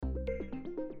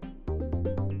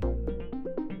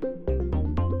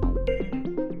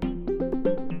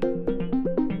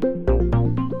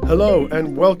Hello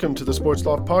and welcome to the Sports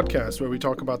Loft podcast, where we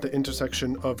talk about the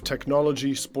intersection of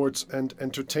technology, sports, and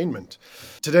entertainment.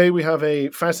 Today we have a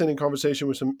fascinating conversation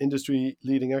with some industry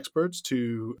leading experts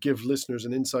to give listeners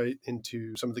an insight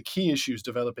into some of the key issues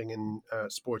developing in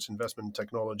sports investment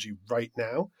technology right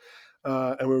now.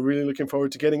 And we're really looking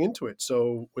forward to getting into it.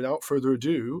 So without further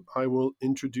ado, I will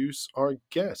introduce our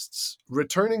guests.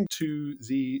 Returning to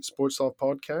the Sports Loft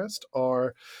podcast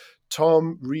are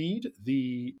Tom Reed,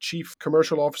 the Chief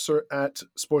Commercial Officer at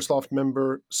Sportsloft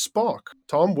member Spock.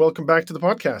 Tom, welcome back to the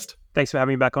podcast. Thanks for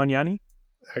having me back on, Yanni.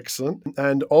 Excellent.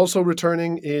 And also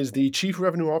returning is the Chief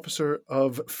Revenue Officer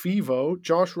of FIVO,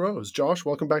 Josh Rose. Josh,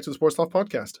 welcome back to the Sportsloft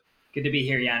podcast. Good to be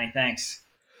here, Yanni. Thanks.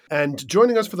 And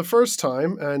joining us for the first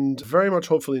time, and very much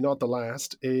hopefully not the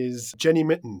last, is Jenny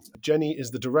Mitten. Jenny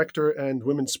is the Director and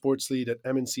Women's Sports Lead at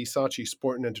M&C Saatchi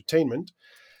Sport and Entertainment.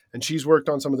 And she's worked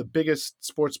on some of the biggest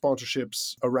sports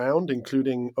sponsorships around,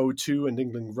 including O2 and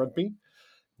England Rugby,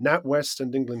 NatWest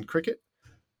and England Cricket,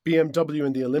 BMW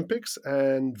in the Olympics,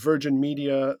 and Virgin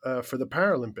Media for the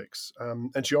Paralympics.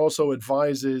 And she also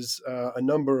advises a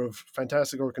number of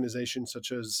fantastic organizations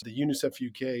such as the UNICEF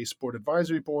UK Sport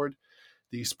Advisory Board,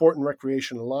 the Sport and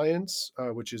Recreation Alliance,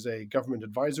 which is a government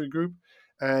advisory group,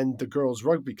 and the Girls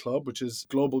Rugby Club, which is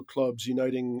global clubs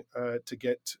uniting to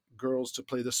get girls to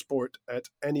play the sport at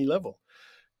any level.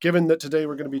 Given that today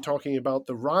we're going to be talking about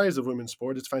the rise of women's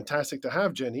sport, it's fantastic to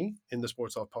have Jenny in the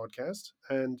Sports Off podcast.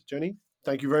 And Jenny,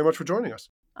 thank you very much for joining us.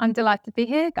 I'm delighted to be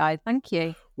here, guys. Thank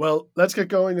you. Well, let's get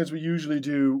going as we usually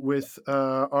do with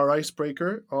our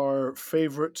icebreaker, our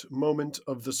favorite moment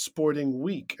of the sporting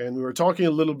week. And we were talking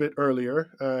a little bit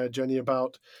earlier, Jenny,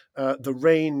 about the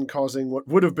rain causing what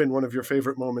would have been one of your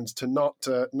favorite moments to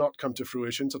not come to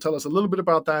fruition. So tell us a little bit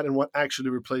about that and what actually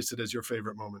replaced it as your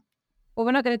favorite moment. Well,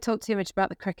 we're not going to talk too much about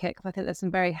the cricket because I think there's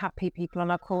some very happy people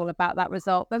on our call about that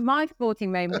result. But my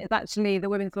sporting moment is actually the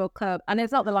Women's World Cup. And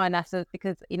it's not the Lionesses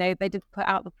because, they did put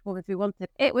out the performance we wanted.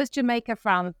 It was Jamaica,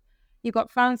 France. You've got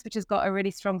France, which has got a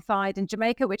really strong side, and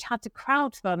Jamaica, which had to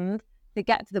crowdfund to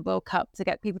get to the World Cup, to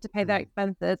get people to pay their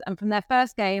expenses. And from their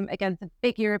first game against a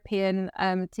big European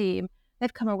team,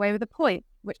 they've come away with a point,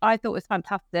 which I thought was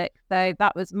fantastic. So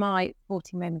that was my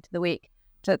sporting moment of the week,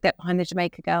 to get behind the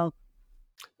Jamaica girls.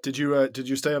 Did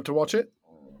you stay up to watch it?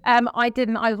 I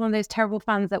didn't. I was one of those terrible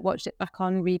fans that watched it back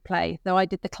on replay. So I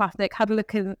did the classic, had a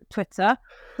look at Twitter,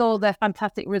 saw the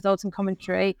fantastic results and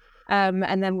commentary,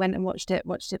 and then went and watched it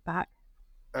back.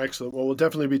 Excellent. Well, we'll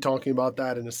definitely be talking about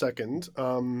that in a second.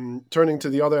 Turning to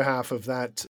the other half of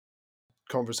that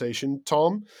conversation,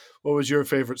 Tom, what was your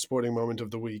favorite sporting moment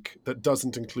of the week that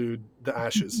doesn't include the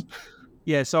Ashes?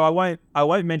 Yeah, so I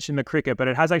won't mention the cricket, but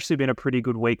it has actually been a pretty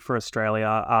good week for Australia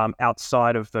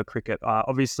outside of the cricket.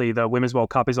 Obviously, the Women's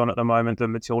World Cup is on at the moment. The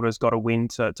Matildas got a win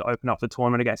to open up the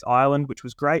tournament against Ireland, which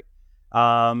was great.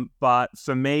 But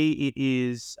for me, it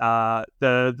is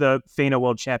the FINA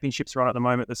World Championships are on at the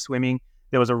moment, the swimming.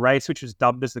 There was a race which was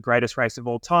dubbed as the greatest race of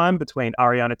all time between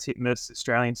Ariarne Titmus,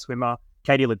 Australian swimmer,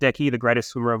 Katie Ledecky, the greatest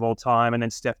swimmer of all time, and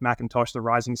then Steph McIntosh, the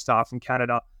rising star from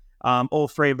Canada. All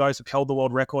three of those have held the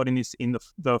world record in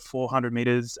the 400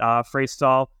 meters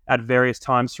freestyle at various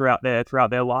times throughout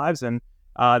their lives, and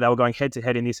they were going head to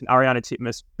head in this. And Ariarne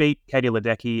Titmus beat Katie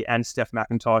Ledecky and Steph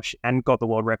McIntosh and got the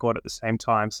world record at the same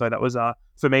time. So that was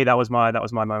for me that was my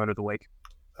moment of the week.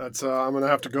 That's I'm going to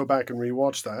have to go back and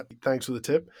rewatch that. Thanks for the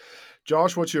tip,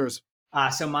 Josh. What's yours?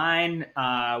 So mine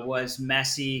was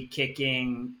Messi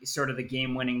kicking sort of the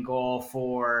game-winning goal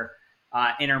for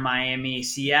Inter Miami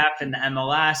CF and the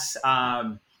MLS.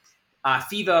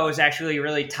 FIVO is actually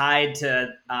really tied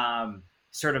to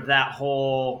sort of that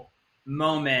whole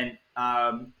moment.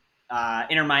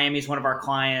 Inter Miami is one of our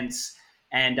clients,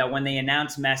 and when they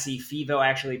announced Messi, FIVO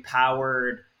actually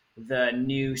powered the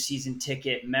new season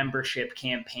ticket membership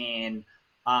campaign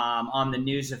on the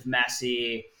news of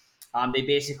Messi. They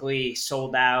basically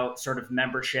sold out sort of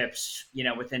memberships,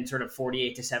 within sort of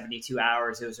 48 to 72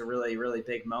 hours. It was a really, really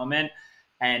big moment.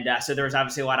 And so there was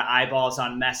obviously a lot of eyeballs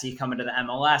on Messi coming to the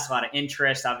MLS, a lot of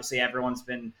interest. Obviously, everyone's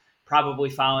been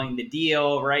probably following the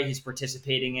deal, right? He's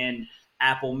participating in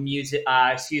Apple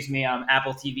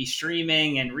Apple TV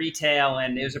streaming and retail.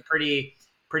 And it was a pretty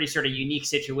sort of unique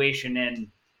situation. And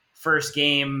first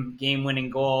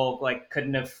game-winning goal,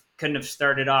 couldn't have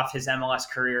started off his MLS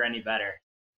career any better.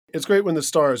 It's great when the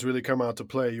stars really come out to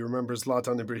play. You remember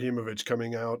Zlatan Ibrahimovic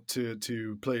coming out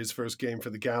to play his first game for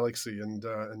the Galaxy and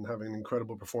having an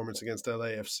incredible performance against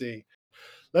LAFC.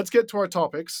 Let's get to our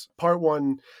topics. Part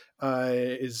one,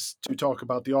 is to talk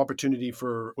about the opportunity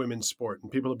for women's sport.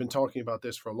 And people have been talking about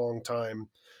this for a long time.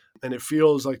 And it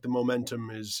feels like the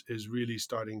momentum is really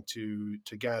starting to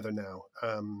gather now.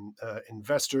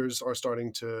 Investors are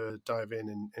starting to dive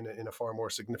in a far more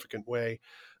significant way.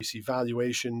 We see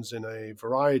valuations in a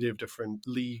variety of different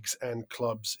leagues and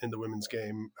clubs in the women's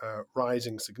game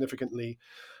rising significantly.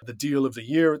 The deal of the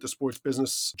year at the Sports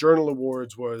Business Journal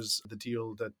Awards was the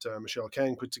deal that Michelle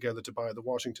Kang put together to buy the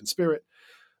Washington Spirit.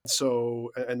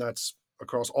 So, and that's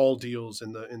across all deals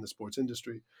in the sports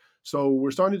industry. So we're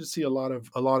starting to see a lot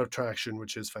of traction,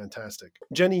 which is fantastic.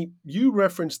 Jenny, you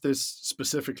referenced this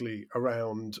specifically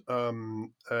around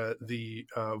the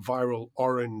viral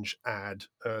orange ad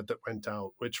that went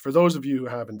out, which for those of you who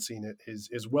haven't seen it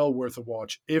is well worth a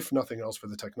watch, if nothing else for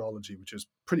the technology, which is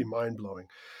pretty mind blowing.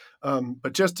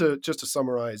 But just to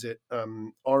summarize it,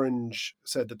 Orange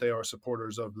said that they are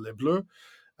supporters of Les Bleus,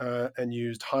 and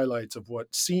used highlights of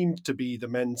what seemed to be the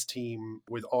men's team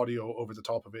with audio over the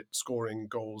top of it, scoring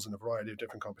goals in a variety of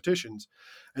different competitions.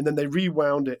 And then they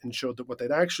rewound it and showed that what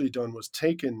they'd actually done was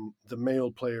taken the male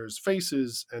players'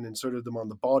 faces and inserted them on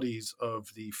the bodies of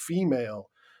the female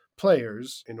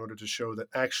players in order to show that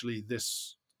actually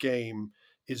this game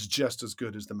is just as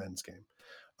good as the men's game.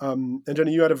 And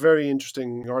Jenny, you had a very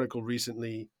interesting article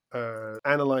recently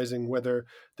analyzing whether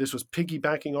this was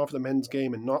piggybacking off the men's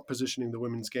game and not positioning the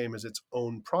women's game as its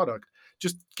own product.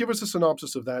 Just give us a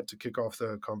synopsis of that to kick off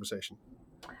the conversation.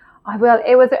 I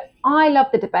love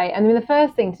the debate. And I mean, the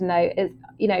first thing to note is,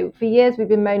 for years we've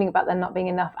been moaning about there not being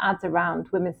enough ads around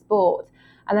women's sport.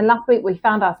 And then last week we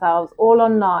found ourselves all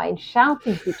online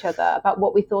shouting to each other about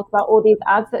what we thought about all these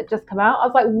ads that had just come out. I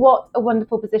was like, what a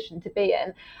wonderful position to be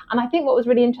in. And I think what was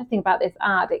really interesting about this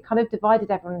ad, it kind of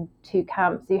divided everyone into two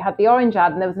camps. So you had the orange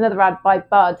ad, and there was another ad by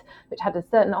Bud, which had a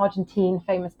certain Argentine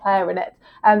famous player in it,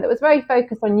 that was very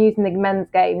focused on using the men's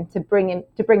game to bring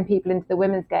people into the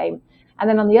women's game. And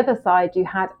then on the other side, you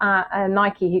had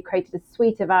Nike, who created a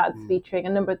suite of ads featuring a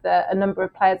number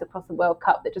of players across the World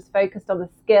Cup that just focused on the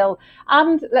skill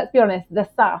and, let's be honest, the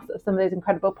sass of some of those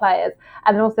incredible players.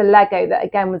 And then also Lego, that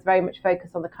again was very much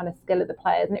focused on the kind of skill of the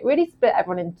players. And it really split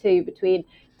everyone in two between,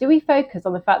 do we focus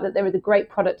on the fact that there is a great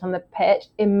product on the pitch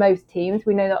in most teams?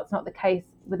 We know that's not the case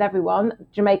with everyone.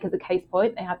 Jamaica's a case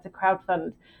point. They had to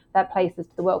crowdfund their places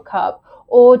to the World Cup.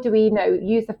 Or do we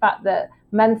use the fact that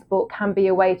men's sport can be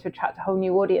a way to attract a whole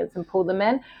new audience and pull them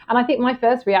in? And I think my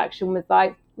first reaction was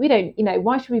like, we don't,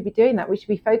 why should we be doing that? We should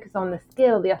be focused on the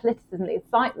skill, the athleticism, the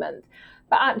excitement.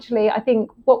 But actually, I think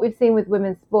what we've seen with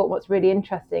women's sport, what's really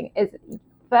interesting is,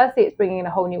 firstly, it's bringing in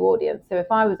a whole new audience. So if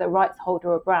I was a rights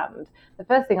holder or a brand, the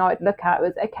first thing I would look at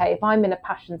was, okay, if I'm in a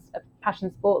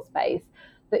passion sports space,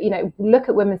 that, look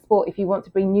at women's sport if you want to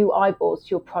bring new eyeballs to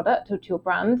your product or to your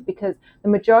brand, because the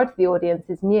majority of the audience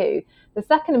is new. The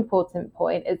second important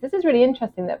point is, this is really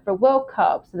interesting, that for a World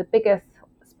Cup, so the biggest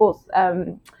sports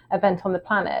event on the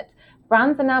planet,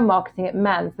 brands are now marketing at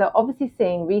men's. They're obviously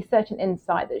seeing research and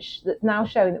insight that's now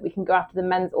showing that we can go after the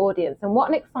men's audience. And what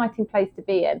an exciting place to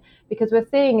be in, because we're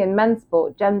seeing in men's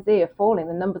sport, Gen Z are falling,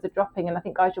 the numbers are dropping. And I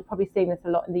think, guys, you're probably seeing this a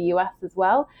lot in the US as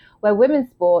well, where women's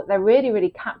sport, they're really, really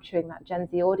capturing that Gen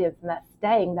Z audience, and they're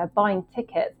staying, they're buying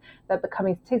tickets, they're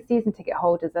becoming season ticket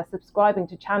holders, they're subscribing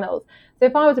to channels. So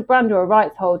if I was a brand or a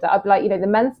rights holder, I'd be like, the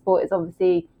men's sport is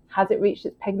obviously, has it reached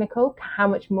its pinnacle? How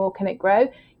much more can it grow?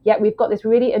 Yet we've got this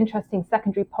really interesting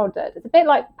secondary product. It's a bit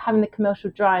like having the commercial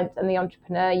giant and the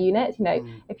entrepreneur unit.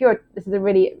 This is a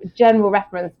really general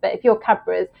reference, but if you're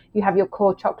Cadbury's, you have your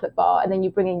core chocolate bar, and then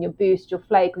you bring in your Boost, your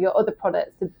Flake, or your other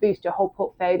products to boost your whole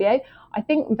portfolio. I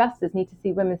think investors need to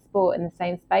see women's sport in the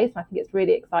same space, and I think it's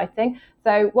really exciting.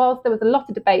 So whilst there was a lot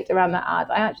of debate around that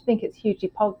ad, I actually think it's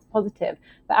hugely positive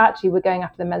that actually we're going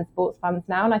after the men's sports fans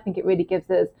now, and I think it really gives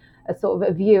us a sort of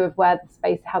a view of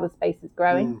how the space is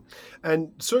growing.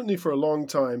 And certainly for a long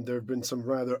time, there have been some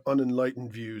rather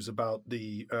unenlightened views about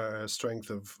the strength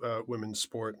of women's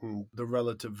sport and the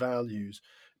relative values.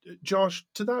 Josh,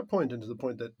 to that point and to the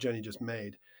point that Jenny just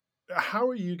made, how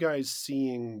are you guys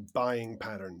seeing buying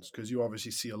patterns? Because you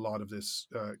obviously see a lot of this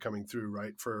coming through,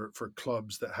 right? For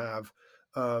clubs that have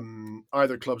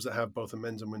either clubs that have both a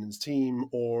men's and women's team,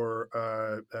 or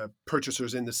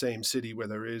purchasers in the same city where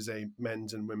there is a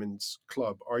men's and women's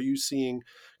club. Are you seeing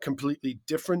completely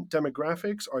different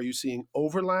demographics? Are you seeing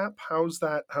overlap? How's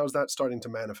that starting to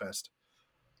manifest?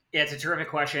 Yeah, it's a terrific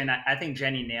question. I think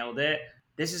Jenny nailed it.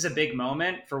 This is a big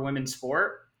moment for women's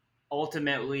sport.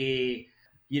 Ultimately,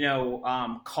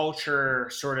 culture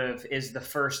sort of is the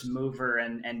first mover,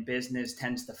 and business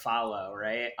tends to follow,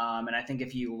 right? And I think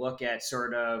if you look at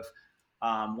sort of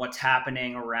what's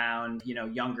happening around,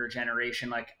 younger generation.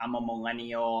 Like, I'm a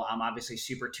millennial. I'm obviously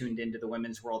super tuned into the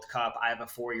Women's World Cup. I have a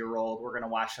 4-year-old. We're going to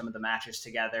watch some of the matches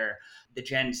together. The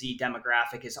Gen Z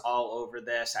demographic is all over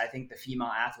this. I think the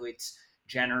female athletes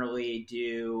generally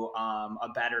do a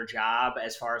better job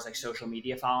as far as like social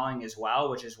media following as well,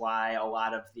 which is why a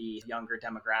lot of the younger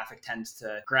demographic tends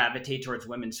to gravitate towards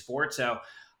women's sports. So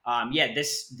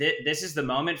this is the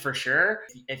moment for sure.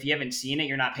 If you haven't seen it,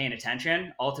 you're not paying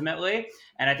attention ultimately.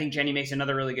 And I think Jenny makes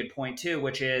another really good point too,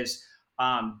 which is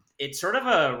it's sort of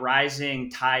a rising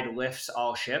tide lifts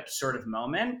all ships sort of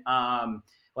moment.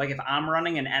 Like, if I'm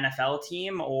running an NFL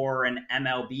team or an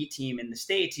MLB team in the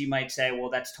States, you might say, well,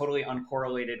 that's totally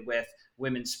uncorrelated with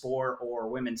women's sport or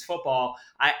women's football.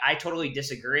 I totally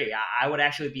disagree. I would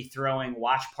actually be throwing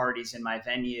watch parties in my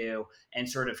venue and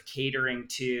sort of catering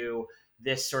to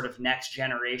this sort of next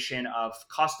generation of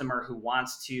customer who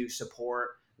wants to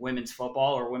support women's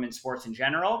football or women's sports in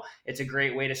general. It's a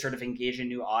great way to sort of engage a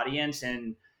new audience.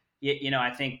 And I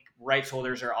think rights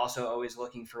holders are also always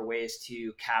looking for ways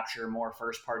to capture more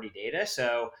first party data.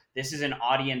 So this is an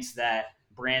audience that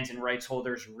brands and rights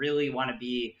holders really want to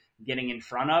be getting in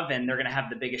front of, and they're going to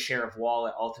have the biggest share of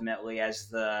wallet ultimately as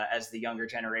the younger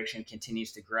generation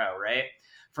continues to grow, right?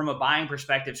 From a buying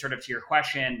perspective, sort of to your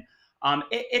question,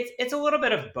 it's a little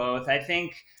bit of both. I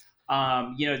think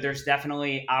there's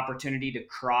definitely opportunity to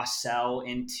cross sell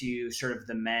into sort of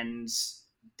the men's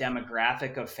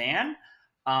demographic of fan.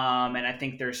 And I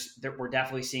think we're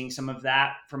definitely seeing some of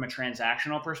that from a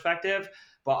transactional perspective,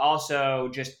 but also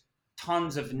just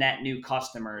tons of net new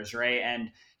customers, right? And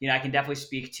I can definitely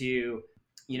speak to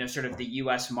sort of the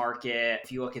U.S. market.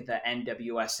 If you look at the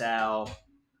NWSL,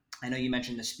 I know you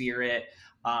mentioned the Spirit.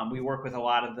 We work with a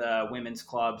lot of the women's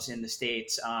clubs in the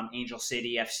States, Angel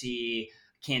City FC,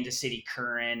 Kansas City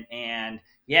Current. And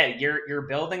yeah, you're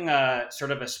building a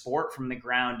sort of a sport from the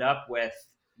ground up with,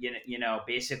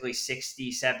 basically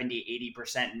 60, 70,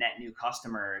 80% net new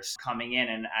customers coming in.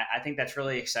 And I think that's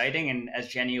really exciting. And as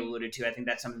Jenny alluded to, I think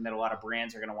that's something that a lot of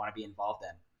brands are going to want to be involved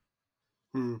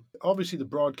in. Obviously, the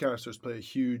broadcasters play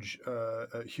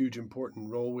a huge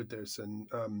important role with this, and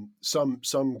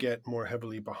some get more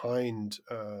heavily behind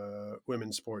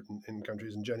women's sport in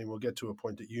countries. And Jenny, we'll get to a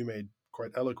point that you made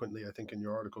quite eloquently, I think, in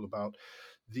your article about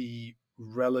the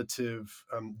relative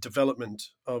development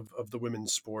of the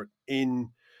women's sport in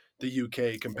the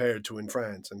UK compared to in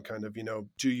France, and kind of,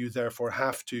 do you therefore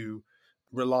have to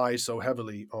rely so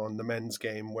heavily on the men's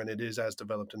game when it is as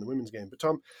developed in the women's game? But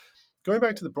Tom, going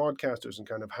back to the broadcasters and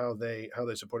kind of how they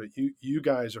support it, you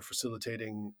guys are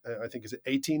facilitating, I think, is it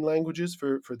 18 languages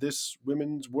for this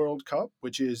Women's World Cup,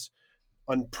 which is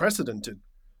unprecedented.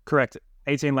 Correct.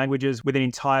 18 languages with an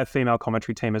entire female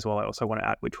commentary team as well, I also want to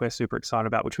add, which we're super excited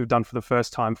about, which we've done for the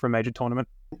first time for a major tournament.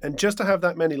 And just to have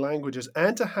that many languages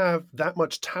and to have that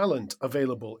much talent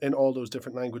available in all those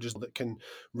different languages that can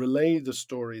relay the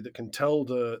story, that can tell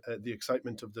the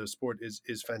excitement of the sport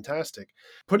is fantastic.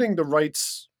 Putting the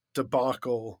rights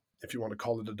debacle, if you want to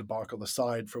call it a debacle,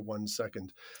 aside for 1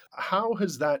 second, how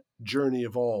has that journey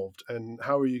evolved, and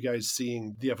how are you guys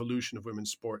seeing the evolution of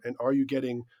women's sport? And are you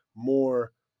getting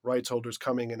more rights holders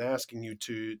coming and asking you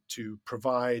to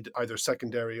provide either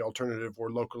secondary, alternative,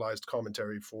 or localized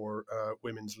commentary for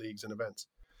women's leagues and events?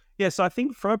 Yeah, so I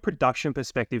think from a production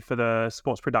perspective for the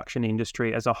sports production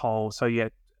industry as a whole, so yeah,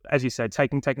 as you said,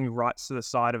 taking rights to the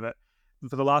side of it,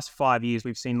 for the last 5 years,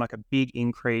 we've seen like a big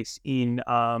increase in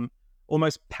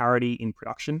almost parity in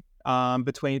production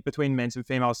between men's and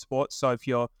female sports. So if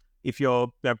you're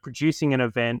producing an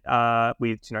event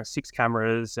with 6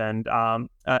 cameras and a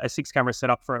 6-camera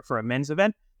setup for a men's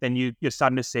event, then you're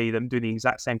starting to see them do the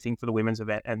exact same thing for the women's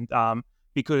event. And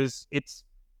because it's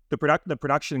the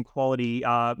production quality,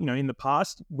 in the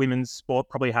past, women's sport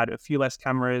probably had a few less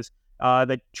cameras.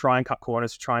 They try and cut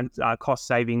corners, try and cost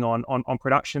saving on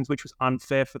productions, which was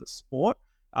unfair for the sport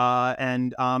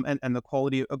and the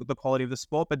quality of the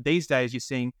sport. But these days, you're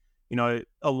seeing a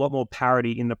lot more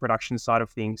parity in the production side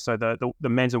of things. So the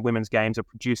men's and women's games are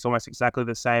produced almost exactly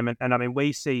the same. And I mean,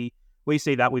 we see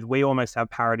that we almost have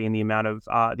parity in the amount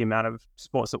of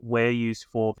sports that we're used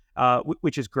for,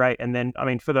 which is great. And then, I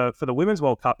mean, for the Women's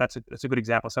World Cup, that's a good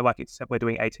example. So like we're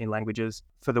doing 18 languages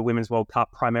for the Women's World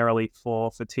Cup, primarily for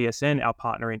TSN, our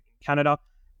partner in Canada.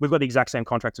 We've got the exact same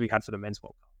contracts we had for the Men's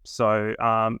World Cup. So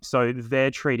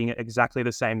they're treating it exactly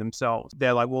the same themselves.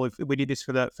 They're like, well, if we did this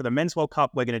for the Men's World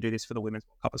Cup, we're going to do this for the Women's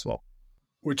World Cup as well.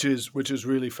 Which is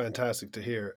really fantastic to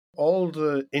hear. All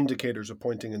the indicators are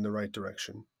pointing in the right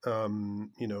direction.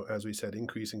 As we said,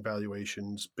 increasing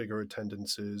valuations, bigger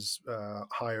attendances,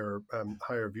 higher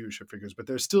viewership figures. But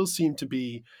there still seem to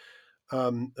be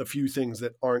a few things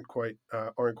that aren't quite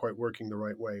working the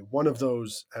right way. One of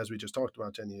those, as we just talked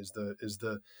about, Jenny, is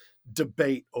the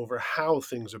debate over how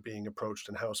things are being approached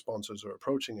and how sponsors are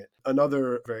approaching it.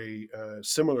 Another very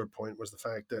similar point was the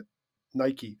fact that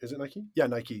Nike, is it Nike? Yeah,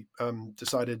 Nike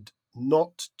decided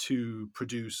not to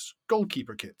produce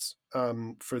goalkeeper kits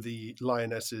for the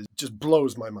Lionesses. Just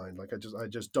blows my mind. Like I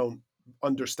just don't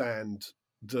understand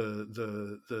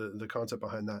the concept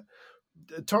behind that.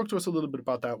 Talk to us a little bit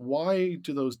about that. Why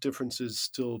do those differences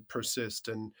still persist?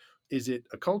 And is it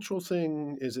a cultural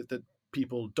thing? Is it that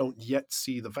people don't yet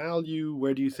see the value?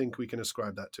 Where do you think we can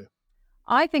ascribe that to?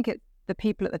 I think it's the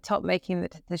people at the top making the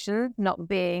decision, not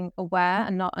being aware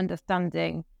and not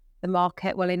understanding the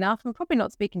market well enough, and probably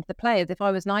not speaking to the players. If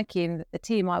I was Nike and the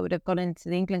team, I would have gone into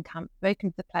the England camp,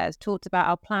 spoken to the players, talked about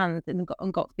our plans and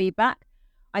got feedback.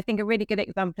 I think a really good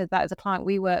example of that is a client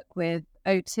we work with,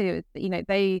 O2. You know,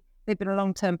 they've been a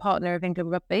long-term partner of England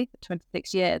Rugby for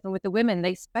 26 years. And with the women,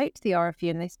 they spoke to the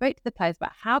RFU and they spoke to the players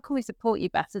about how can we support you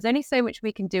best? There's only so much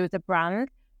we can do as a brand,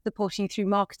 supporting you through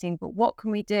marketing, but what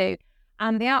can we do?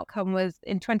 And the outcome was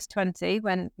in 2020,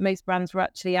 when most brands were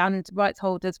actually, and rights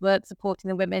holders weren't supporting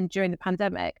the women during the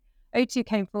pandemic, O2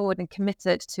 came forward and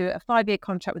committed to a 5-year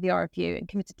contract with the RFU and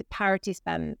committed to parity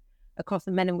spend across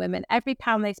the men and women. Every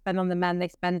pound they spend on the men, they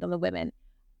spend on the women.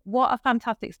 What a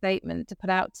fantastic statement to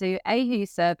put out to who you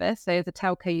service. So as a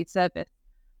telco you service,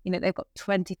 you know, they've got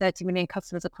 20, 30 million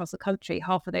customers across the country.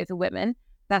 Half of those are women.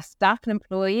 Their staff and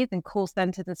employees in call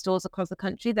centres and stores across the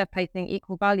country, they're placing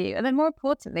equal value. And then more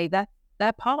importantly, their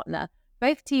partner.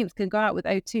 Both teams can go out with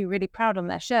O2 really proud on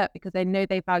their shirt because they know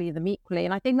they value them equally.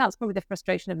 And I think that's probably the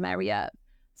frustration of Marriott.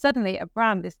 Suddenly a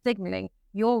brand is signalling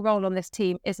your role on this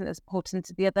team isn't as important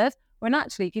as the others. When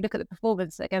actually, if you look at the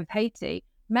performance against Haiti,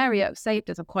 Marriott saved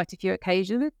us on quite a few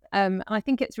occasions. And I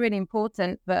think it's really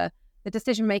important for the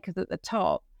decision makers at the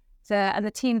top and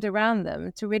the teams around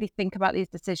them to really think about these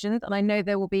decisions. And I know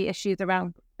there will be issues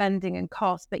around spending and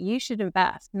cost, but you should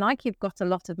invest. Nike have got a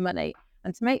lot of money.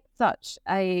 And to make such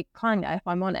a clanger, if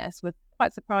I'm honest, was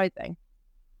quite surprising.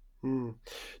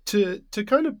 To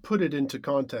kind of put it into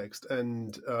context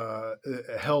and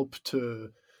help to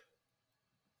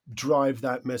drive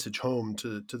that message home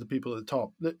to the people at the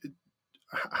top,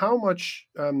 how much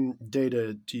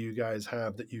data do you guys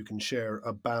have that you can share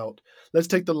about, let's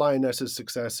take the Lionesses'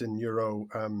 success in Euro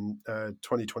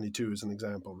 2022 as an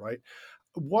example, right?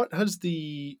 What has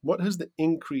the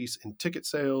increase in ticket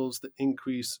sales, the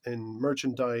increase in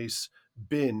merchandise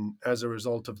been as a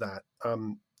result of that?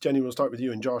 Jenny, we'll start with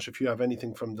you, and Josh, if you have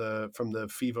anything from the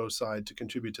FIVO side to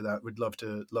contribute to that, we'd love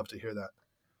to hear that.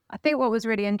 I think what was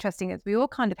really interesting is we all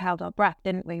kind of held our breath,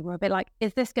 didn't we? We're a bit like,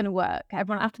 is this going to work?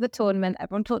 Everyone after the tournament,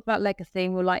 everyone talked about legacy,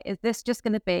 and we're like, is this just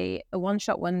going to be a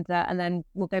one-shot wonder and then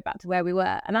we'll go back to where we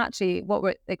were? And actually,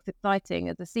 it's exciting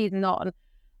as the season on,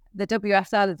 the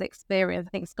WSL has experienced,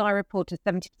 I think Sky reported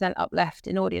 70% uplift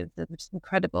in audiences, which is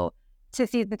incredible. To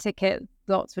season ticket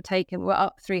slots were taken, we're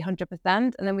up 300%.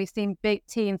 And then we've seen big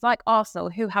teams like Arsenal,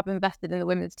 who have invested in the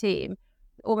women's team,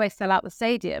 almost sell out the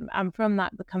stadium. And from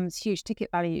that becomes huge ticket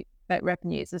value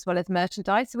revenues as well as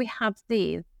merchandise. So we have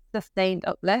seen sustained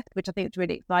uplift, which I think is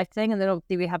really exciting. And then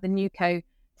obviously we have the new co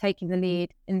taking the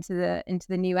lead into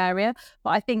the new area. But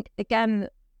I think, again,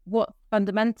 what's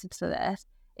fundamental to this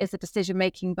is the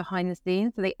decision-making behind the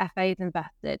scenes. So the FA's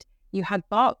invested. You had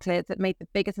Barclays that made the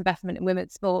biggest investment in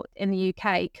women's sport in the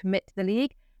UK commit to the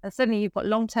league. And suddenly you've got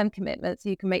long-term commitments, so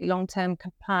you can make long-term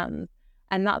plans.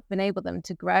 And that's enabled them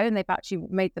to grow. And they've actually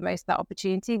made the most of that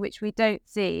opportunity, which we don't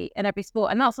see in every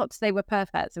sport. And that's not to say we're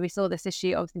perfect. So we saw this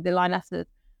issue, obviously the Lionesses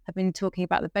have been talking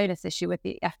about the bonus issue with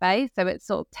the FA. So it's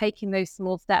sort of taking those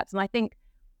small steps. And I think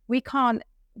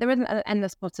there isn't an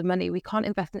endless pot of money. We can't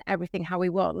invest in everything how we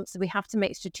want. So we have to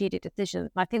make strategic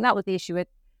decisions. And I think that was the issue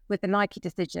with the Nike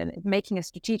decision, is making a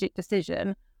strategic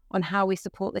decision on how we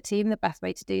support the team, the best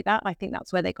way to do that. I think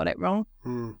that's where they got it wrong.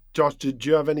 Josh, did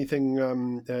you have anything,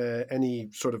 any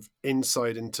sort of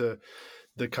insight into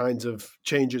the kinds of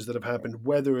changes that have happened,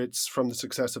 whether it's from the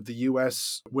success of the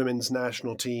US women's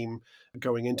national team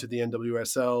going into the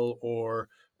NWSL, or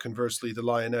conversely the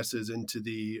Lionesses into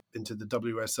the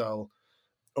WSL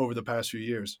over the past few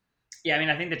years? Yeah, I mean,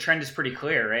 I think the trend is pretty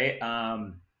clear, right?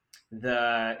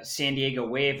 The San Diego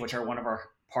Wave, which are one of our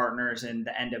partners in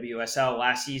the NWSL,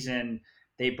 last season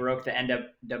they broke the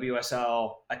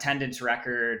NWSL attendance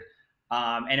record,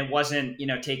 and it wasn't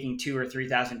taking 2,000 or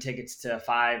 3,000 tickets to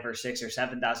 5,000 or 6,000 or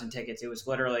 7,000 tickets. It was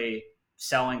literally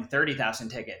selling 30,000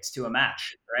 tickets to a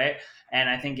match, right? And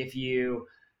I think if you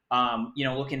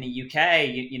look in the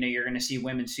UK, you're going to see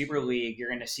Women's Super League. You're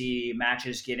going to see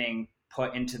matches getting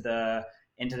put into the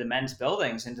into the men's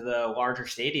buildings, into the larger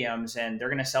stadiums, and they're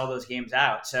going to sell those games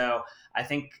out. So I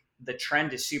think the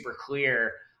trend is super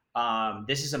clear.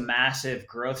 This is a massive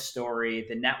growth story.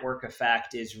 The network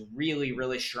effect is really,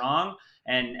 really strong.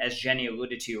 And as Jenny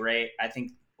alluded to, right, I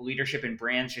think leadership and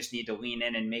brands just need to lean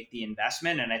in and make the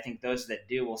investment. And I think those that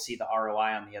do will see the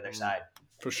ROI on the other side.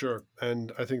 For sure.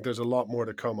 And I think there's a lot more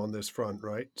to come on this front,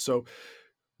 right? So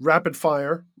rapid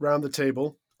fire, round the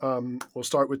table. We'll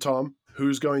start with Tom.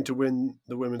 Who's going to win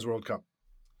the Women's World Cup?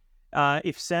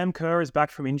 If Sam Kerr is back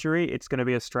from injury, it's going to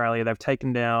be Australia. They've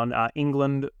taken down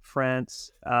England, France,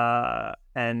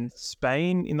 and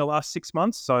Spain in the last 6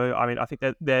 months. So, I mean, I think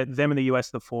that they're them and the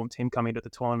US, the form team coming into the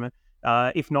tournament.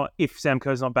 If Sam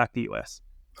Kerr's not back, the US.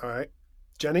 All right.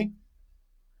 Jenny?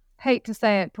 Hate to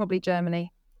say it, probably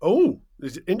Germany. Oh,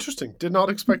 interesting. Did not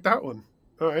expect that one.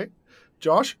 All right.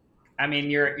 Josh? I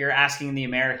mean, you're asking the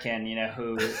American,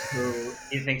 who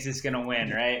he thinks is going to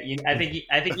win, right? I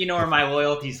think you know where my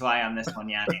loyalties lie on this one,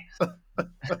 Yanni.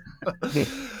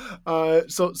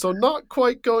 So not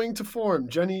quite going to form.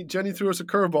 Jenny threw us a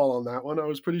curveball on that one. I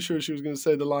was pretty sure she was going to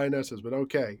say the Lionesses, but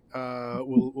okay.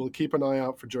 We'll keep an eye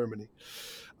out for Germany.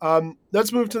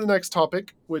 Let's move to the next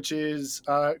topic, which is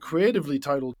creatively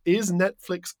titled, "Is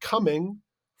Netflix coming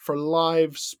for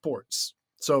live sports?"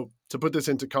 So to put this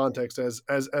into context,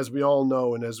 as we all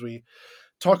know, and as we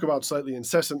talk about slightly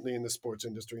incessantly in the sports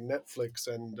industry, Netflix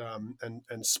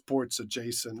and sports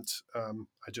adjacent,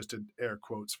 I just did air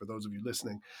quotes for those of you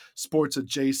listening, sports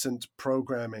adjacent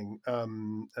programming,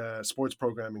 sports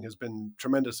programming has been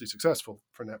tremendously successful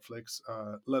for Netflix,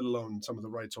 let alone some of the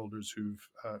rights holders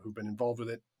who've been involved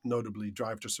with it, notably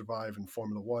Drive to Survive and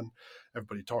Formula One.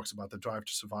 Everybody talks about the Drive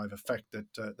to Survive effect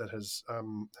that has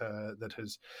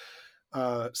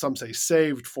some say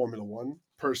saved Formula One.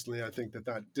 Personally, I think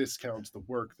that discounts the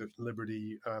work that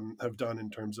Liberty have done in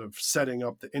terms of setting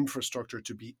up the infrastructure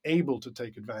to be able to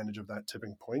take advantage of that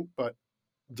tipping point. But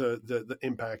the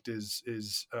impact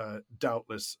is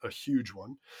doubtless a huge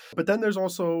one. But then there's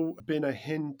also been a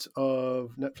hint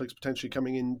of Netflix potentially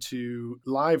coming into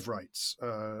live rights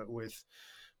with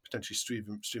potentially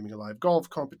streaming a live golf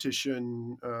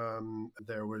competition.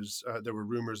 There were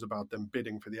rumors about them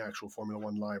bidding for the actual Formula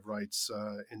One live rights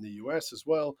in the US as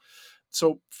well.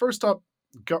 So first up,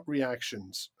 gut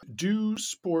reactions. Do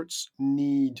sports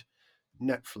need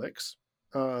Netflix?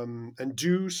 And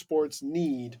do sports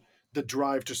need the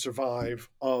Drive to Survive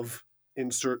of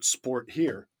insert sport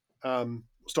here?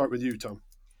 Start with you, Tom.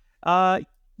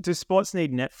 Do sports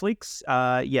need Netflix?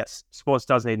 Yes, sports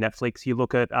does need Netflix. You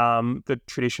look at the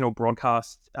traditional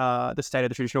broadcast, the state of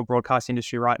the traditional broadcast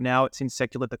industry right now, it's in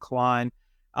secular decline.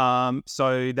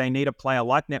 So they need a player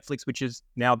like Netflix, which is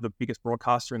now the biggest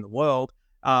broadcaster in the world,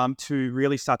 to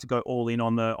really start to go all in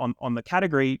on the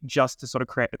category, just to sort of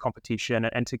create the competition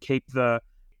and to keep the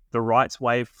rights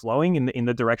wave flowing in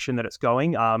the direction that it's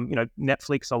going.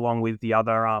 Netflix, along with the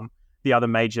other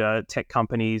major tech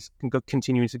companies,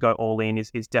 continuing to go all in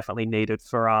is definitely needed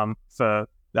for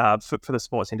the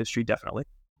sports industry, definitely.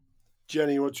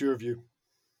 Jenny, what's your view?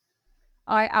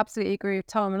 I absolutely agree with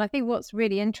Tom. And I think what's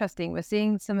really interesting, we're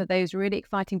seeing some of those really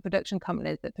exciting production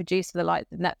companies that produce for the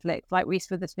likes of Netflix, like Reese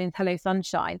Witherspoon's Hello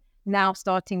Sunshine, now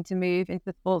starting to move into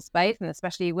the sports space, and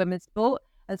especially women's sport.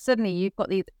 And suddenly you've got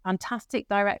these fantastic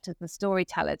directors and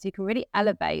storytellers who can really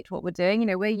elevate what we're doing.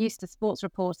 We're used to sports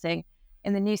reporting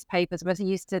in the newspapers, we're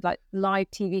used to like live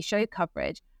TV show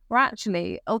coverage. Where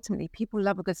actually, ultimately, people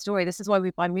love a good story. This is why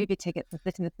we buy movie tickets and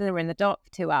sit in the cinema in the dark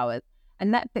for 2 hours.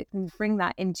 And Netflix can bring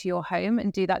that into your home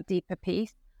and do that deeper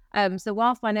piece. So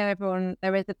whilst I know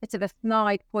there is a bit of a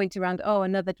snide point around,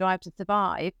 another Drive to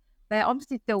Survive, they're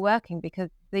obviously still working because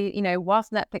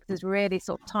whilst Netflix is really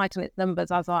sort of tight on its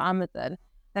numbers, as are Amazon,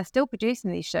 they're still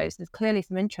producing these shows. There's clearly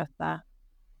some interest there.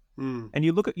 And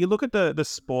you look at the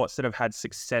sports that have had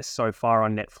success so far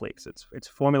on Netflix. It's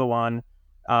Formula One,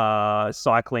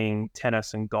 cycling,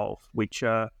 tennis, and golf, which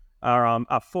are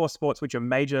four sports which are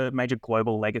major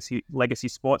global legacy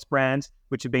sports brands,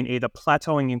 which have been either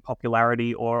plateauing in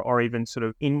popularity or even sort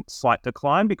of in slight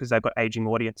decline because they've got aging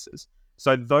audiences.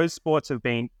 So those sports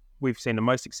we've seen the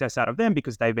most success out of them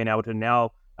because they've been able to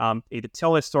now either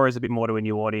tell their stories a bit more to a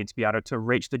new audience, be able to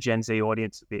reach the Gen Z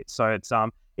audience a bit. So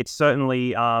it's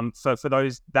certainly for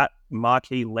those that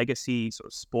marquee legacy sort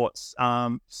of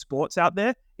sports out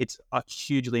there. It's a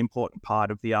hugely important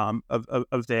part of the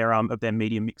of their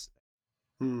media mix.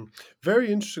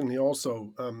 Very interestingly,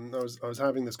 also, I was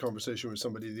having this conversation with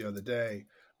somebody the other day,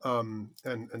 and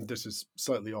this is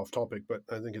slightly off topic, but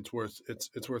I think it's worth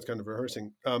kind of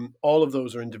rehearsing. All of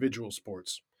those are individual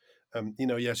sports.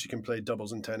 Yes, you can play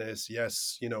doubles in tennis.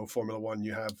 Yes, Formula One,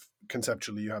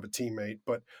 conceptually you have a teammate,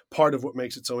 but part of what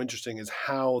makes it so interesting is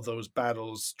how those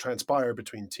battles transpire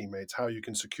between teammates, how you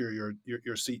can secure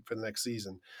your seat for the next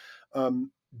season.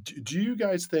 Do you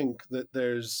guys think that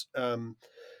there is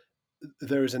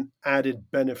an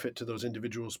added benefit to those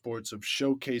individual sports of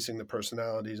showcasing the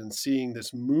personalities and seeing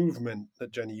this movement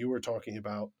that Jenny, you were talking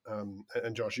about,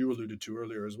 and Josh, you alluded to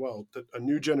earlier as well, that a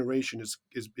new generation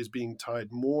is being tied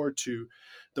more to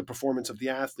the performance of the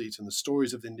athletes and the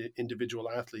stories of the individual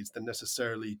athletes than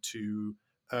necessarily to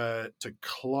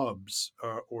clubs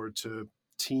or to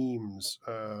teams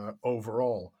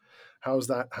overall. How's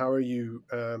that? How are you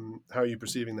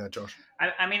perceiving that, Josh?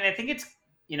 I mean, I think it's,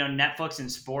 Netflix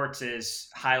and sports is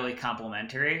highly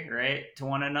complementary, right, to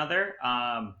one another.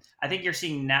 I think you're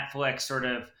seeing Netflix sort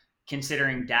of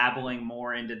considering dabbling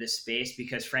more into this space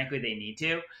because, frankly, they need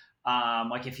to.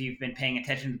 Like if you've been paying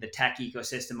attention to the tech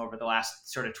ecosystem over the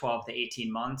last sort of 12 to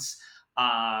 18 months,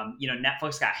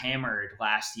 Netflix got hammered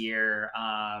last year.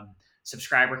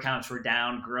 Subscriber counts were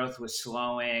down, growth was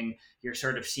slowing. You're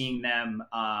sort of seeing them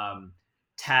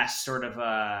test sort of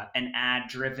an ad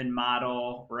driven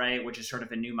model, right? Which is sort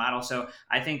of a new model. So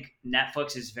I think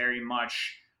Netflix is very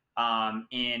much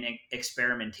in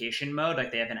experimentation mode.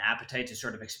 Like they have an appetite to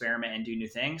sort of experiment and do new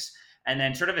things. And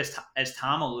then sort of as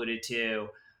Tom alluded to,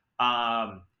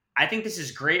 I think this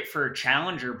is great for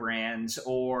challenger brands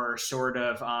or sort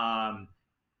of,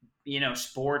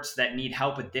 sports that need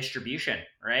help with distribution,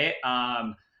 right?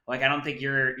 Like I don't think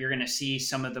you're going to see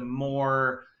some of the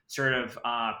more sort of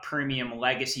premium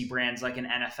legacy brands like an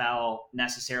NFL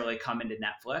necessarily come into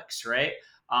Netflix, right?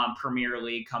 Premier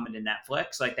League come into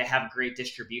Netflix. Like they have great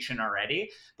distribution already,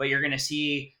 but you're going to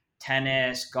see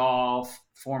tennis, golf,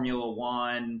 Formula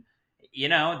One.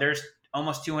 There's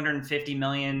almost 250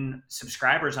 million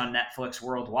subscribers on Netflix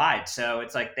worldwide. So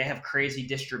it's like they have crazy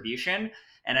distribution.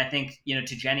 And I think,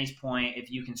 to Jenny's point,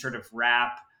 if you can sort of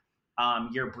wrap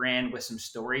your brand with some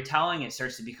storytelling, it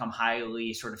starts to become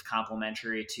highly sort of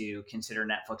complementary to consider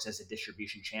Netflix as a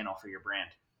distribution channel for your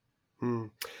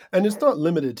brand. And it's not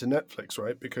limited to Netflix,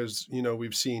 right? Because,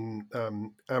 we've seen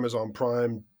Amazon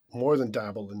Prime more than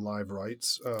dabble in live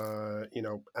rights.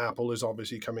 Apple is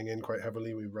obviously coming in quite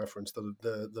heavily. We referenced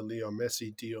the Leo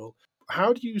Messi deal.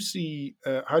 How do you see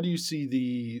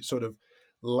the sort of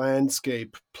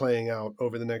landscape playing out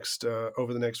over the next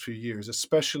few years,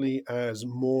 especially as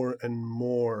more and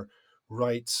more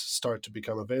rights start to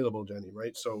become available, Jenny,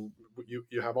 right? So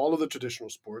you have all of the traditional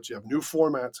sports, you have new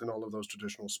formats in all of those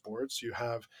traditional sports, you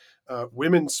have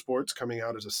women's sports coming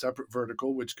out as a separate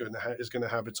vertical, which is going to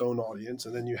have its own audience,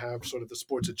 and then you have sort of the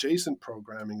sports adjacent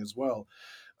programming as well.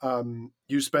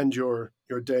 You spend your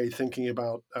day thinking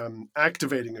about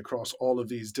activating across all of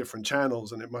these different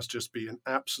channels, and it must just be an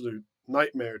absolute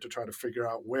nightmare to try to figure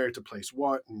out where to place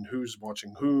what and who's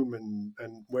watching whom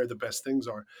and where the best things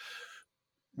are.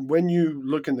 When you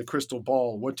look in the crystal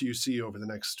ball, what do you see over the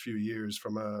next few years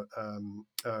from a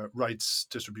rights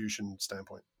distribution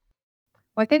standpoint?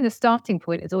 Well, I think the starting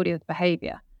point is audience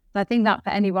behavior. So I think that for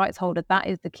any rights holder, that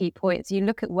is the key point. So you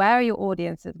look at where are your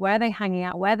audiences, where are they hanging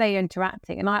out, where are they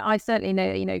interacting? And I certainly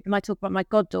know, when I talk about my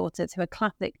goddaughters who are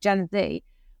classic Gen Z,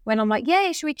 when I'm like,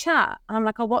 yeah, should we chat? And I'm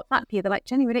like, I'll WhatsApp you. They're like,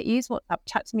 Jenny, we don't use WhatsApp.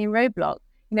 Chat to me in Roblox.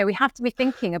 We have to be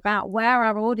thinking about where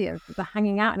our audiences are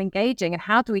hanging out and engaging, and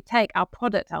how do we take our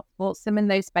product, our sports sim in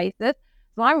those spaces.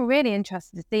 So I'm really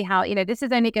interested to see how, this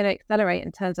is only going to accelerate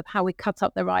in terms of how we cut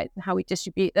up the rights and how we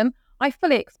distribute them. I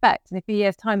fully expect in a few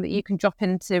years' time that you can drop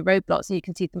into Roblox and you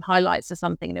can see some highlights or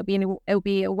something, and it'll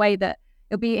be a way that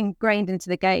it'll be ingrained into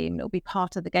the game. It'll be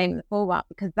part of the game in the format,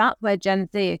 because that's where Gen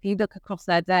Z, if you look across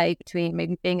their day between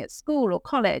maybe being at school or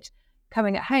college,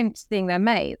 coming at home to seeing their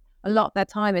mates, a lot of their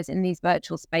time is in these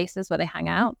virtual spaces where they hang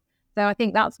out. So I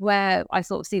think that's where I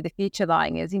sort of see the future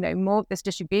lying is, more of this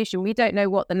distribution. We don't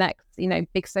know what the next,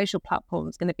 big social platform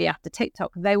is going to be after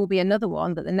TikTok. There will be another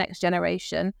one that the next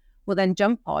generation will then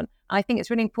jump on. I think it's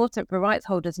really important for rights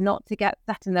holders not to get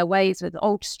set in their ways with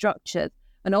old structures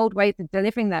and old ways of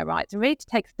delivering their rights, and really to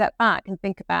take a step back and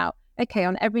think about, okay,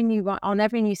 on every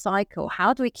new cycle,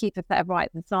 how do we keep a set of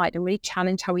rights inside and really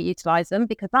challenge how we utilize them?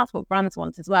 Because that's what brands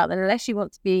want as well. And unless you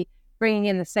want to be bringing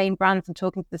in the same brands and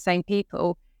talking to the same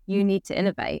people, you need to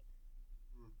innovate.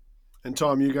 And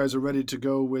Tom, you guys are ready to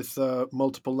go with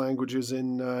multiple languages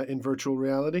in virtual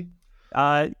reality?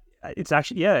 It's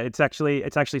actually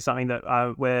something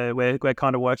that we're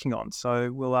kind of working on.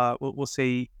 So we'll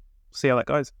see how that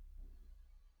goes.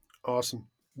 Awesome.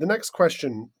 The next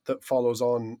question that follows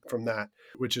on from that,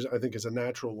 which is I think is a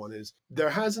natural one, is there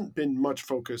hasn't been much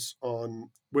focus on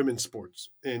women's sports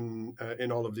in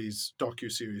all of these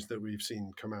docu-series that we've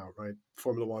seen come out, right?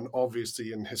 Formula One,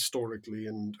 obviously, and historically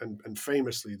and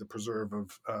famously, the preserve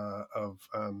of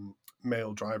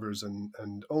male drivers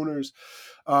and owners.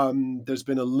 There's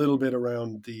been a little bit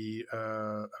around the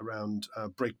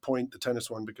Breakpoint, the tennis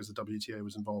one, because the WTA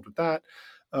was involved with that.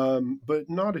 But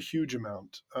not a huge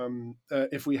amount.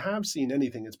 If we have seen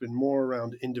anything, it's been more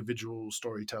around individual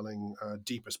storytelling.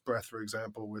 Deepest Breath, for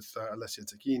example, with Alessia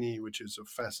Zecchini, which is a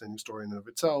fascinating story in and of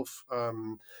itself.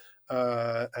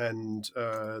 And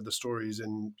the stories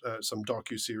in some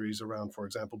docu-series around, for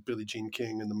example, Billie Jean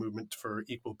King and the movement for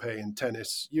equal pay in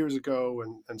tennis years ago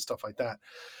and stuff like that.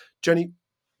 Jenny,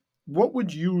 what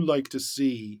would you like to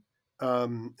see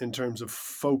in terms of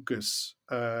focus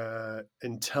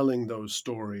in telling those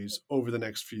stories over the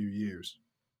next few years?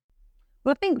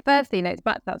 Well, I think firstly, it's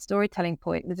back to that storytelling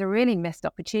point. There's a really missed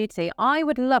opportunity. I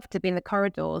would love to be in the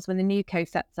corridors when the new co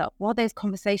sets up. What are those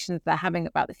conversations they're having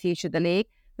about the future of the league?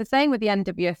 The same with the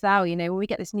NWSL, when we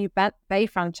get this new Bay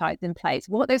franchise in place,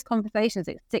 what those conversations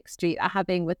at 6th Street are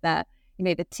having with their,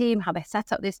 the team, how they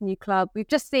set up this new club. We've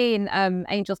just seen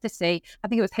Angel City. I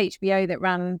think it was HBO that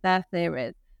ran their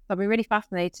series. So I'd be really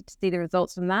fascinated to see the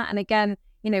results from that. And again,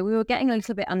 we were getting a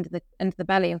little bit under the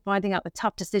belly and finding out the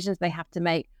tough decisions they have to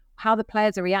make, how the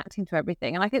players are reacting to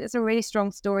everything. And I think there's a really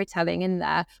strong storytelling in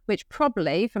there, which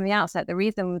probably from the outset, the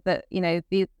reason that,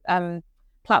 these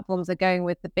platforms are going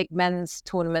with the big men's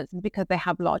tournaments is because they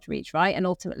have large reach, right? And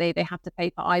ultimately they have to pay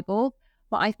for eyeballs.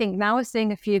 But I think now we're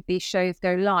seeing a few of these shows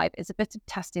go live. It's a bit of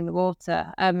testing the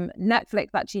water. Netflix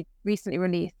actually recently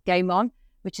released Game On,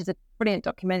 which is a brilliant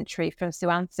documentary from Sue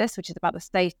Ansis, which is about the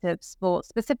state of sports,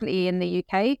 specifically in the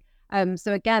UK.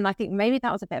 So again, I think maybe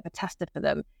that was a bit of a tester for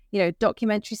them.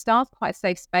 Documentary style is quite a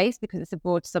safe space because it's a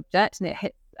broad subject and it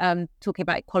hits talking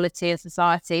about equality in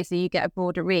society, so you get a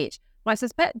broader reach. But I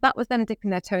suspect that was them dipping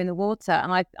their toe in the water,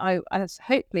 and I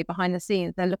hopefully behind the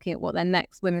scenes they're looking at what their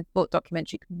next women's sport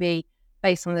documentary could be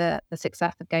based on the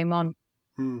success of Game On.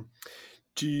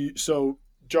 So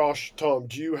Josh, Tom,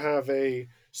 do you have a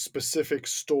specific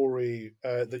story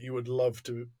that you would love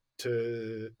to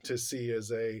see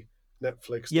as a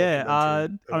Netflix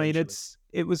documentary? I mean,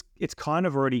 it's kind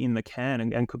of already in the can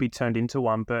and could be turned into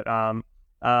one, but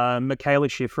Michaela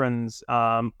Schifrin's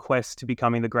quest to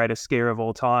becoming the greatest skier of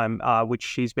all time, which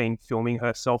she's been filming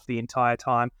herself the entire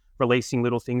time, releasing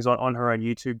little things on her own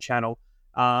YouTube channel.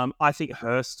 I think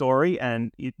her story,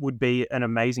 and it would be an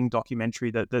amazing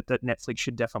documentary that Netflix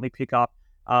should definitely pick up.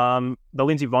 The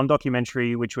Lindsey Vonn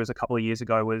documentary, which was a couple of years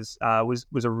ago, was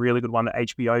a really good one that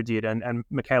HBO did, and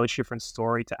Michaela Schifrin's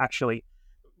story to actually,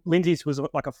 Lindsay's was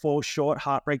like a fall short,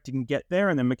 heartbreak didn't get there,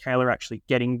 and then Michaela actually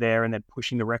getting there and then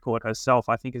pushing the record herself.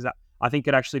 I think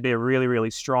it'd actually be a really, really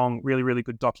strong, really, really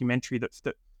good documentary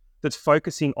that's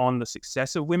focusing on the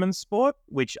success of women's sport,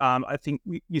 which I think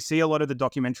you see a lot of the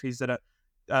documentaries that are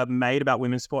made about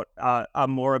women's sport are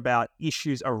more about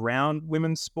issues around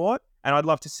women's sport. And I'd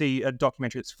love to see a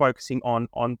documentary that's focusing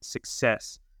on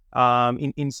success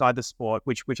inside the sport,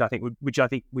 which I think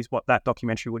was what that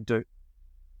documentary would do.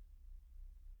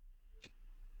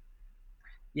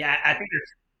 Yeah, I think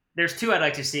there's two I'd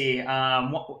like to see.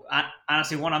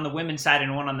 Honestly, one on the women's side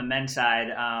and one on the men's side.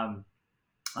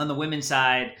 On the women's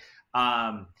side,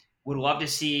 would love to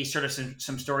see sort of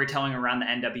some storytelling around the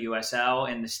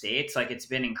NWSL in the States. Like, it's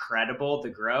been incredible, the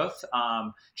growth.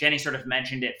 Jenny sort of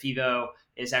mentioned it. FIVO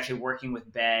is actually working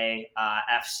with Bay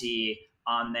FC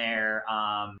on their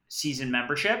season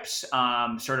memberships.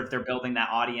 Sort of they're building that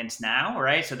audience now,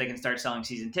 right? So they can start selling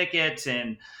season tickets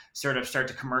and sort of start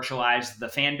to commercialize the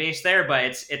fan base there.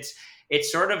 But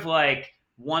it's sort of like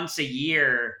once a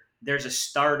year, there's a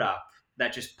startup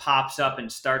that just pops up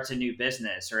and starts a new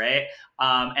business, right?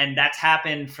 And that's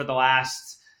happened for the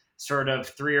last sort of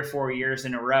 3 or 4 years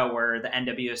in a row where the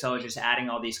NWSL is just adding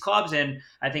all these clubs. And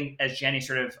I think, as Jenny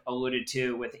sort of alluded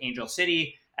to with Angel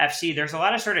City FC, there's a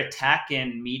lot of sort of tech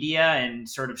and media and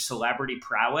sort of celebrity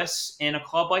prowess in a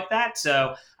club like that.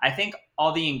 So I think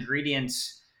all the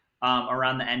ingredients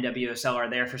around the NWSL are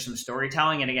there for some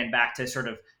storytelling. And again, back to sort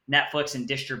of Netflix and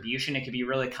distribution, it could be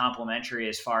really complementary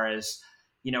as far as,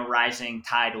 rising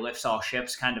tide lifts all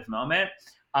ships kind of moment.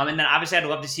 And then obviously I'd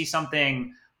love to see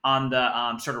something on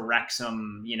the sort of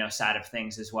Wrexham, side of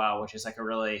things as well, which is like a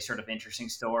really sort of interesting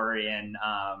story. And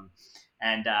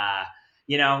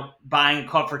buying a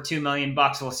club for $2 million,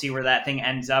 we'll see where that thing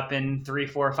ends up in 3,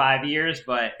 4, 5 years,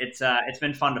 but it's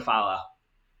been fun to follow.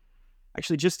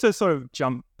 Actually, just to sort of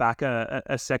jump back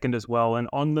a second as well, and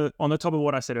on the top of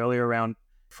what I said earlier around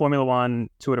Formula One,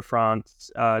 Tour de France,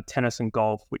 tennis, and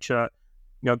golf, which are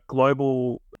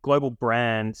global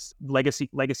brands, legacy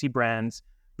brands.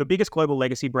 The biggest global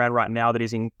legacy brand right now that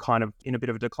is in a bit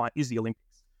of a decline is the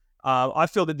Olympics. I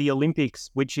feel that the Olympics,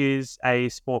 which is a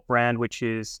sport brand which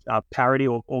is parity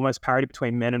or almost parity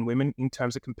between men and women in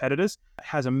terms of competitors,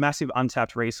 has a massive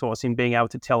untapped resource in being able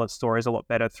to tell its stories a lot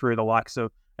better through the likes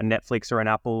of a Netflix or an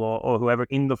Apple or whoever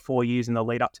in the 4 years in the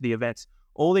lead up to the events.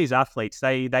 All these athletes,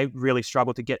 they really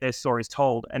struggle to get their stories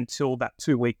told until that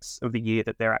 2 weeks of the year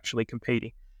that they're actually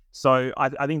competing. So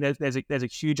I think there's a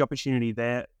huge opportunity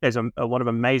there. There's a lot of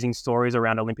amazing stories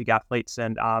around Olympic athletes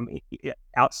and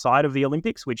outside of the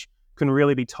Olympics, which can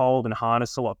really be told and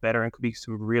harnessed a lot better and could be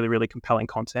some really, really compelling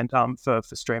content for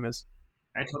streamers.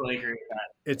 I totally agree with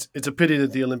that. It's a pity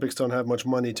that the Olympics don't have much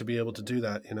money to be able to do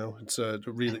that. It's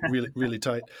really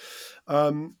tight.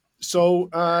 So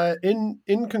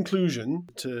in conclusion,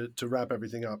 to wrap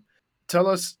everything up, tell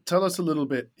us a little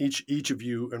bit, each of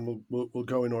you, and we'll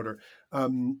go in order.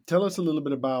 Tell us a little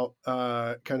bit about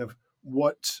kind of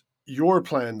what your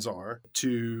plans are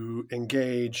to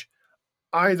engage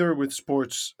either with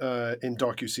sports in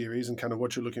docuseries and kind of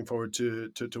what you're looking forward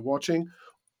to watching,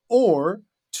 or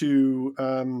to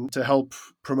help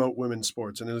promote women's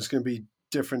sports, and it's going to be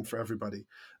different for everybody.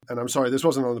 And I'm sorry, this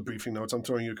wasn't on the briefing notes. I'm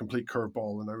throwing you a complete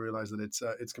curveball, and I realize that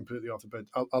it's completely off the bit.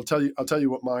 I'll tell you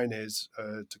what mine is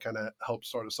to kind of help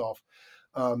start us off.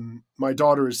 My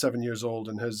daughter is 7 years old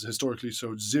and has historically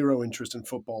showed zero interest in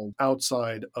football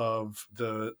outside of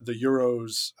the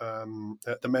Euros,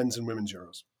 the men's and women's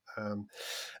Euros.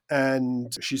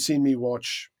 And she's seen me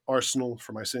watch Arsenal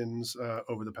for my sins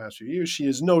over the past few years. She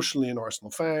is notionally an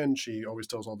Arsenal fan. She always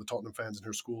tells all the Tottenham fans in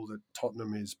her school that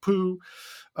Tottenham is poo,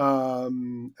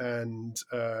 and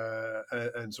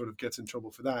sort of gets in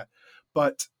trouble for that.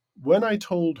 But when I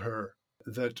told her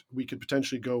that we could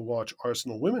potentially go watch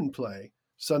Arsenal women play,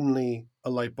 suddenly a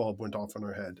light bulb went off in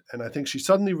her head, and I think she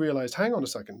suddenly realized, hang on a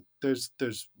second, there's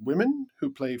women who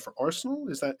play for Arsenal.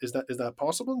 Is that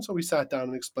possible? And so we sat down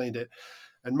and explained it.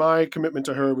 And my commitment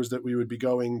to her was that we would be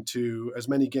going to as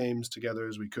many games together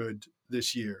as we could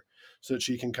this year, so that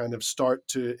she can kind of start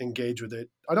to engage with it.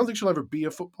 I don't think she'll ever be a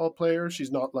football player.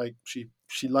 She's not like, she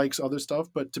likes other stuff,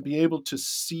 but to be able to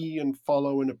see and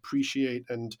follow and appreciate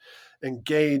and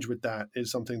engage with that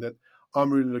is something that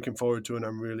I'm really looking forward to and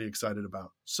I'm really excited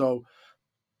about. So,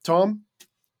 Tom,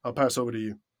 I'll pass over to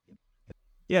you.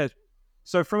 Yeah.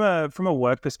 So from a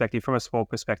work perspective, from a sport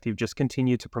perspective, just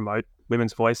continue to promote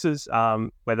women's voices,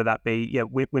 whether that be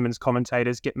women's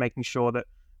commentators, making sure that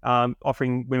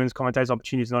offering women's commentators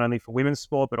opportunities not only for women's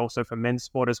sport but also for men's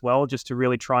sport as well, just to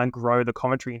really try and grow the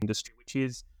commentary industry,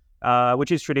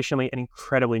 which is traditionally an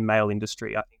incredibly male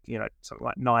industry. I think something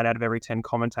like 9 out of every 10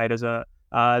 commentators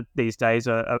these days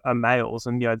are males,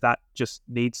 and that just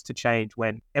needs to change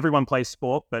when everyone plays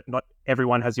sport, but not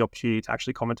everyone has the opportunity to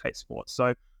actually commentate sports.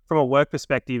 So from a work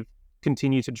perspective,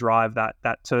 continue to drive that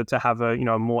to have a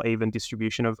more even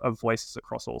distribution of voices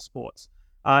across all sports.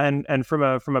 And from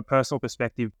a personal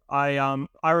perspective, I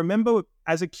remember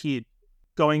as a kid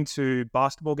going to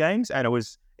basketball games, and it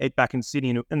was back in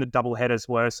Sydney, and the double headers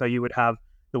were, so you would have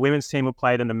the women's team would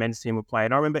play, then the men's team would play.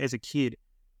 And I remember as a kid,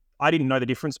 I didn't know the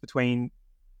difference between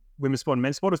women's sport and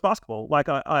men's sport as basketball. Like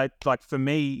for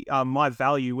me, my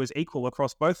value was equal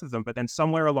across both of them. But then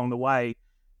somewhere along the way,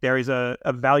 there is a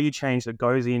value change that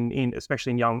goes in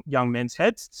especially in young men's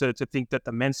heads. So to think that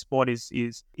the men's sport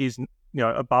is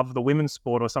above the women's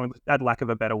sport or something, that lack of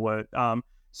a better word.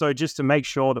 So just to make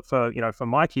sure that for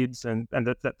my kids and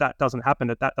that doesn't happen,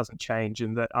 that doesn't change,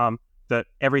 and that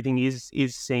everything is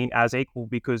seen as equal,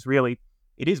 because really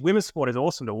it is, women's sport is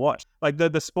awesome to watch. Like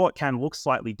the sport can look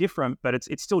slightly different, but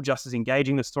it's still just as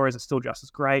engaging. The stories are still just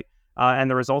as great, and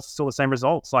the results are still the same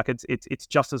results. Like it's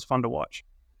just as fun to watch.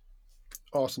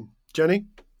 Awesome. Jenny?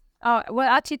 Oh, well,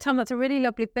 actually, Tom, that's a really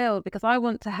lovely build, because I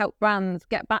want to help brands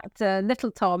get back to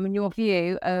little Tom and your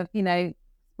view of,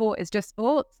 sport is just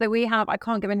sport. So I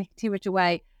can't give anything too much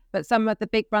away, but some of the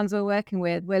big brands we're working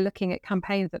with, we're looking at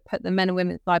campaigns that put the men and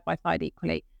women side by side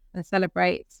equally and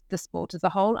celebrates the sport as a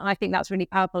whole. And I think that's really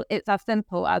powerful. It's as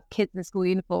simple as kids in school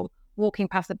uniform walking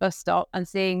past a bus stop and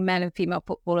seeing men and female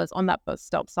footballers on that bus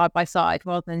stop side by side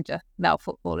rather than just male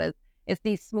footballers. It's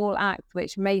these small acts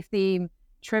which may seem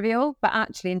trivial, but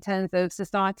actually in terms of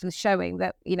societal showing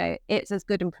that, it's as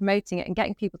good in promoting it and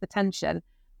getting people's attention.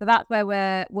 So that's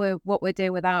where what we're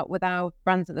doing with our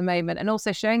brands at the moment, and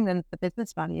also showing them the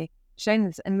business value, showing them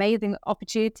this amazing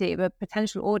opportunity of a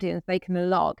potential audience they can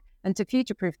unlock and to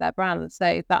future-proof their brand.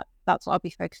 So that's what I'll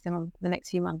be focusing on the next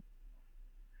few months.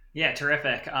 Yeah,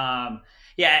 terrific.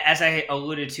 As I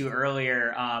alluded to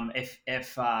earlier, if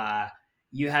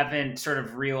you haven't sort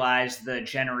of realized the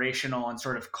generational and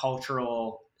sort of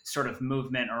cultural sort of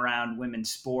movement around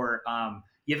women's sport.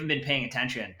 You haven't been paying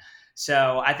attention.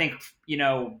 So I think,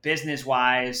 business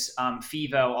wise,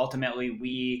 FIVO, ultimately,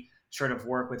 we sort of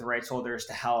work with rights holders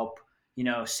to help,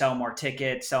 sell more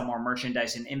tickets, sell more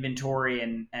merchandise and inventory,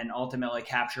 and ultimately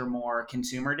capture more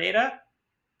consumer data.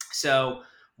 So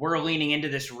we're leaning into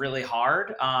this really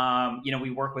hard. We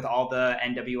work with all the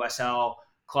NWSL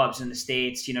clubs in the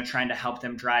States, trying to help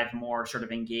them drive more sort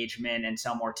of engagement and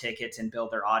sell more tickets and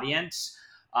build their audience.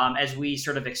 As we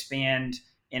sort of expand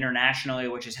internationally,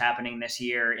 which is happening this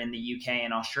year in the UK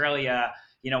and Australia,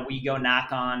 we go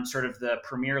knock on sort of the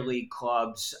Premier League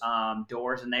clubs'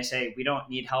 doors, and they say, we don't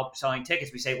need help selling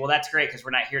tickets. We say, well, that's great, because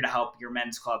we're not here to help your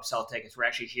men's club sell tickets. We're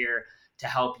actually here to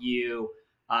help you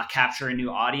capture a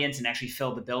new audience and actually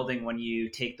fill the building when you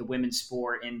take the women's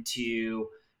sport into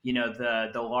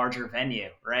the larger venue,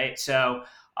 right? So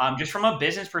just from a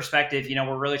business perspective,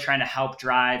 we're really trying to help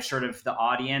drive sort of the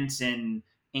audience and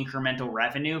incremental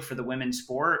revenue for the women's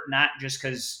sport, not just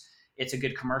because it's a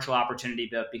good commercial opportunity,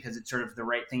 but because it's sort of the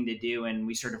right thing to do, and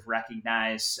we sort of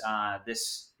recognize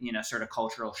this sort of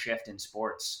cultural shift in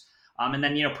sports. And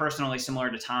then personally, similar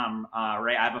to Tom,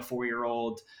 right? I have a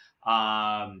 4-year-old.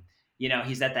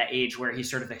 He's at that age where he's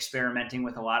sort of experimenting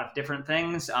with a lot of different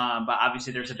things. But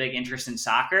obviously there's a big interest in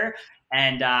soccer.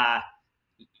 And,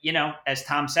 as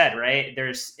Tom said, right,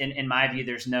 there's, in my view,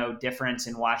 there's no difference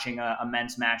in watching a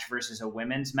men's match versus a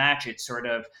women's match. It's sort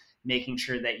of making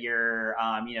sure that you're,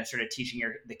 sort of teaching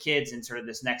the kids and sort of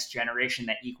this next generation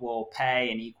that equal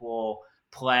pay and equal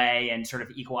play and sort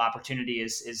of equal opportunity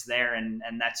is there. And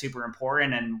that's super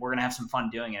important. And we're going to have some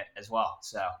fun doing it as well.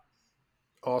 So.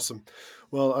 Awesome.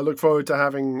 Well, I look forward to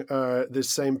having this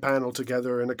same panel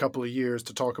together in a couple of years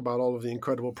to talk about all of the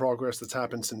incredible progress that's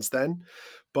happened since then.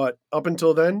 But up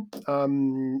until then,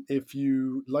 if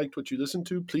you liked what you listened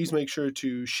to, please make sure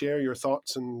to share your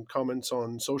thoughts and comments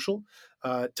on social.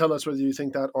 Tell us whether you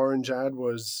think that orange ad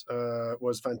was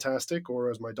fantastic,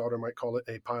 or as my daughter might call it,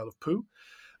 a pile of poo.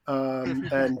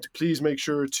 And please make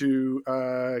sure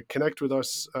to connect with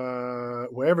us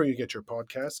wherever you get your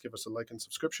podcasts. Give us a like and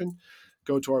subscription.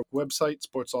 Go to our website,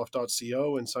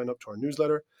 sportsloft.co, and sign up to our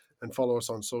newsletter, and follow us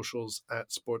on socials at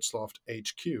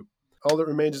SportsLoftHQ. All that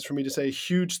remains is for me to say a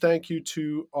huge thank you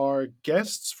to our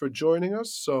guests for joining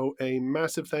us. So a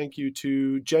massive thank you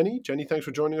to Jenny. Jenny, thanks for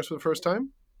joining us for the first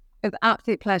time. It's an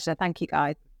absolute pleasure. Thank you,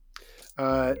 guys.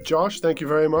 Josh, thank you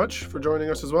very much for joining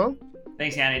us as well.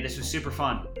 Thanks, Yanni. This was super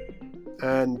fun.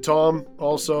 And Tom,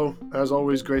 also, as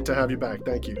always, great to have you back.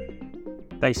 Thank you.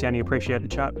 Thanks, Yanni. Appreciate the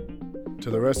chat. To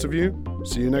the rest of you,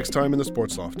 see you next time in the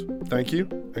Sports Loft. Thank you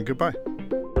and goodbye.